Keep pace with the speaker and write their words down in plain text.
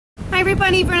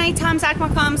everybody, Renee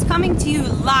Mccombs coming to you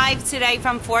live today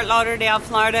from Fort Lauderdale,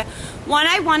 Florida. What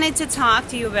I wanted to talk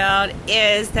to you about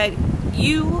is that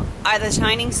you are the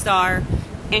shining star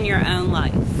in your own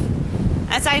life.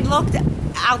 As I looked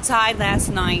outside last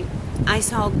night, I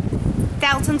saw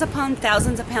thousands upon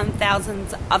thousands upon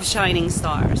thousands of shining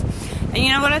stars. And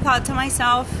you know what I thought to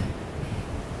myself?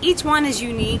 Each one is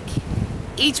unique,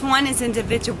 each one is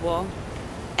individual,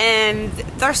 and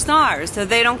they're stars, so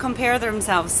they don't compare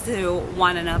themselves to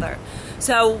one another.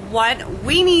 So what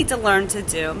we need to learn to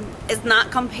do is not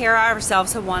compare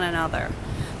ourselves to one another,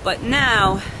 but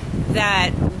know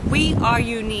that we are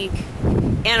unique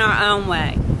in our own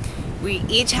way. We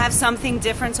each have something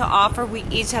different to offer. We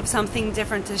each have something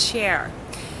different to share.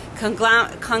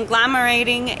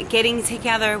 Conglomerating, getting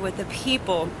together with the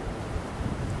people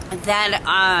that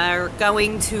are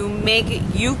going to make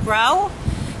you grow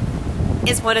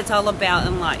is what it's all about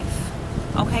in life.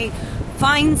 Okay?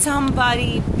 Find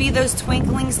somebody, be those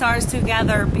twinkling stars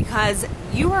together, because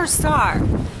you are a star.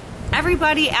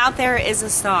 Everybody out there is a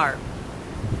star.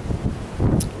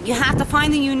 You have to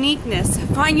find the uniqueness,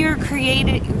 find your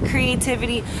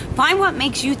creativity, find what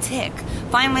makes you tick,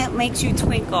 find what makes you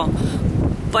twinkle.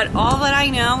 But all that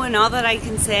I know and all that I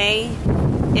can say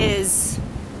is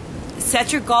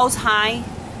set your goals high,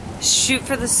 shoot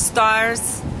for the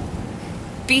stars,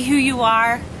 be who you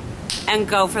are, and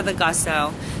go for the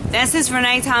gusto. This is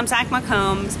Renee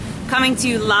Mccombs coming to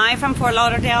you live from Fort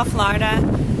Lauderdale, Florida.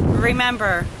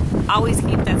 Remember, always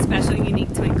keep that special,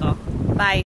 unique twinkle. Bye.